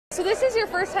So this is your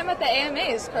first time at the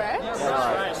AMAs, correct?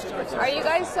 Yes, right. Are you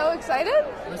guys so excited?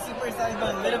 We're super excited,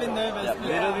 but a little bit nervous. Yeah,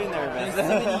 a little bit nervous. There's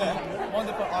so many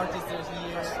wonderful artists here.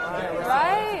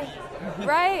 Right,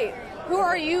 right. Who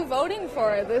are you voting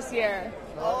for this year?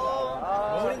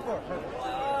 Voting for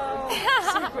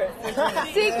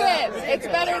Secret. It's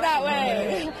better that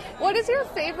way. What is your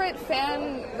favorite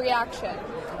fan reaction?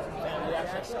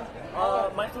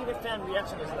 My favorite fan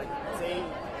reaction is like they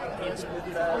dance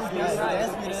with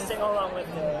us, they sing along with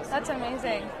us. That's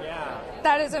amazing. Yeah.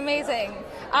 That is amazing.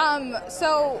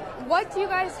 So what do you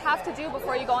guys have to do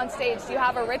before you go on stage? Do you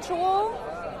have a ritual?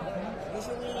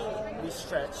 Usually we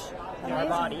stretch our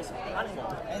bodies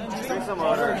and Drink some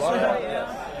water.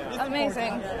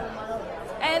 Amazing.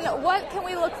 And what can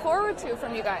we look forward to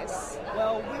from you guys?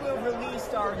 Well, we will release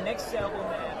our next album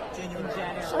in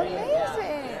January.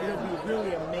 Amazing. It'll be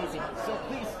really amazing. So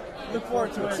please look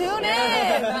forward to it. Tune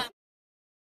in.